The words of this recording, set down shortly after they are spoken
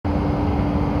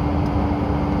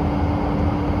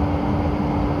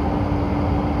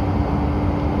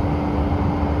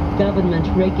Government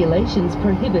regulations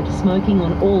prohibit smoking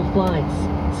on all flights.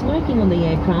 Smoking on the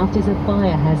aircraft is a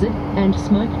fire hazard and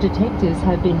smoke detectors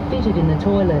have been fitted in the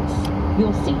toilets.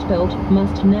 Your seatbelt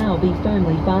must now be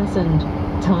firmly fastened.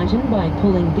 Tighten by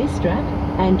pulling this strap,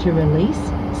 and to release,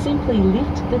 simply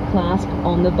lift the clasp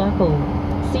on the buckle.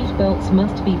 Seatbelts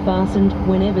must be fastened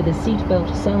whenever the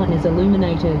seatbelt sign is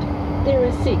illuminated. There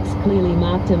are 6 clearly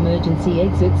marked emergency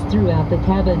exits throughout the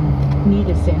cabin. Near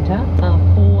the centre are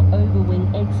 4 overwing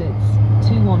exits,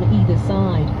 2 on either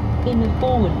side. In the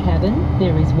forward cabin,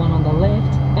 there is 1 on the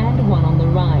left and 1 on the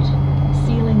right.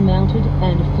 Ceiling-mounted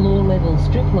and floor-level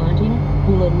strip lighting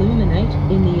will illuminate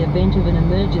in the event of an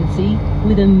emergency,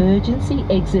 with emergency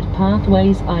exit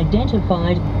pathways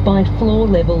identified by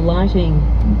floor-level lighting.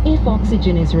 If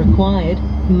oxygen is required,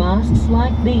 masks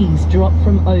like these drop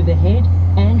from overhead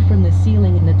and from the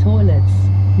ceiling in the toilets.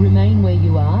 Remain where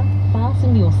you are,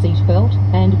 fasten your seatbelt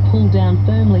and pull down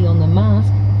firmly on the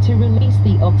mask to release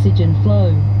the oxygen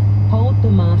flow. Hold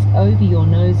the mask over your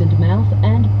nose and mouth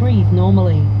and breathe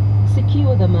normally.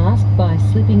 Secure the mask by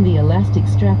slipping the elastic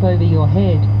strap over your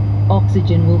head.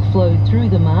 Oxygen will flow through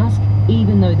the mask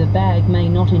even though the bag may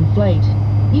not inflate.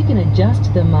 You can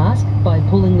adjust the mask by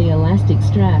pulling the elastic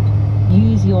strap.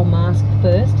 Use your mask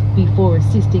first before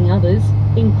assisting others,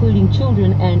 including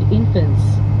children and infants.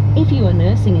 If you are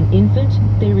nursing an infant,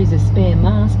 there is a spare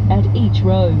mask at each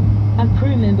row. A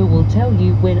crew member will tell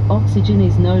you when oxygen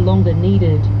is no longer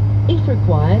needed. If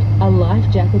required, a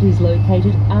life jacket is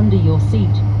located under your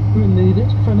seat. Remove it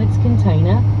from its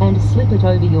container and slip it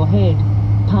over your head.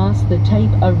 Pass the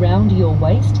tape around your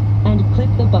waist and clip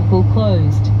the buckle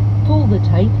closed. Pull the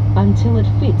tape until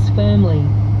it fits firmly.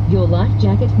 Your life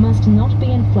jacket must not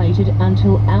be inflated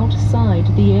until outside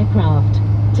the aircraft.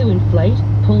 To inflate,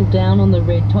 pull down on the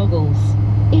red toggles.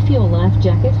 If your life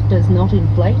jacket does not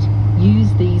inflate,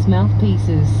 use these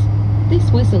mouthpieces. This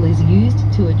whistle is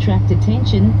used to attract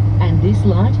attention, and this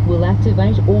light will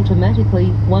activate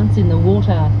automatically once in the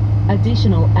water.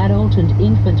 Additional adult and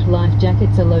infant life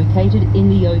jackets are located in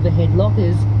the overhead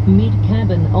lockers,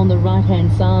 mid-cabin on the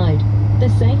right-hand side. The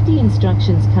safety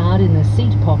instructions card in the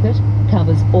seat pocket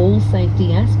covers all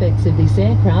safety aspects of this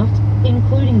aircraft,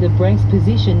 including the brace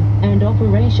position and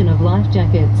operation of life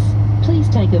jackets. Please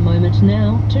take a moment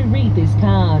now to read this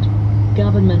card.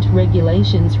 Government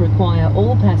regulations require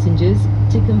all passengers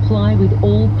to comply with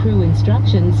all crew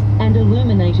instructions and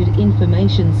illuminated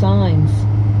information signs.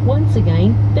 Once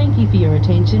again, thank you for your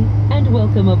attention and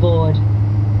welcome aboard.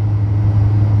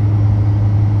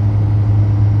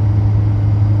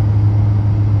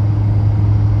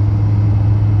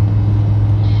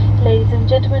 Ladies and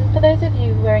gentlemen, for those of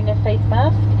you wearing a face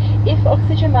mask, if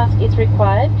oxygen mask is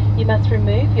required, you must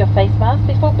remove your face mask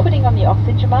before putting on the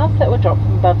oxygen mask that will drop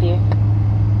from above you.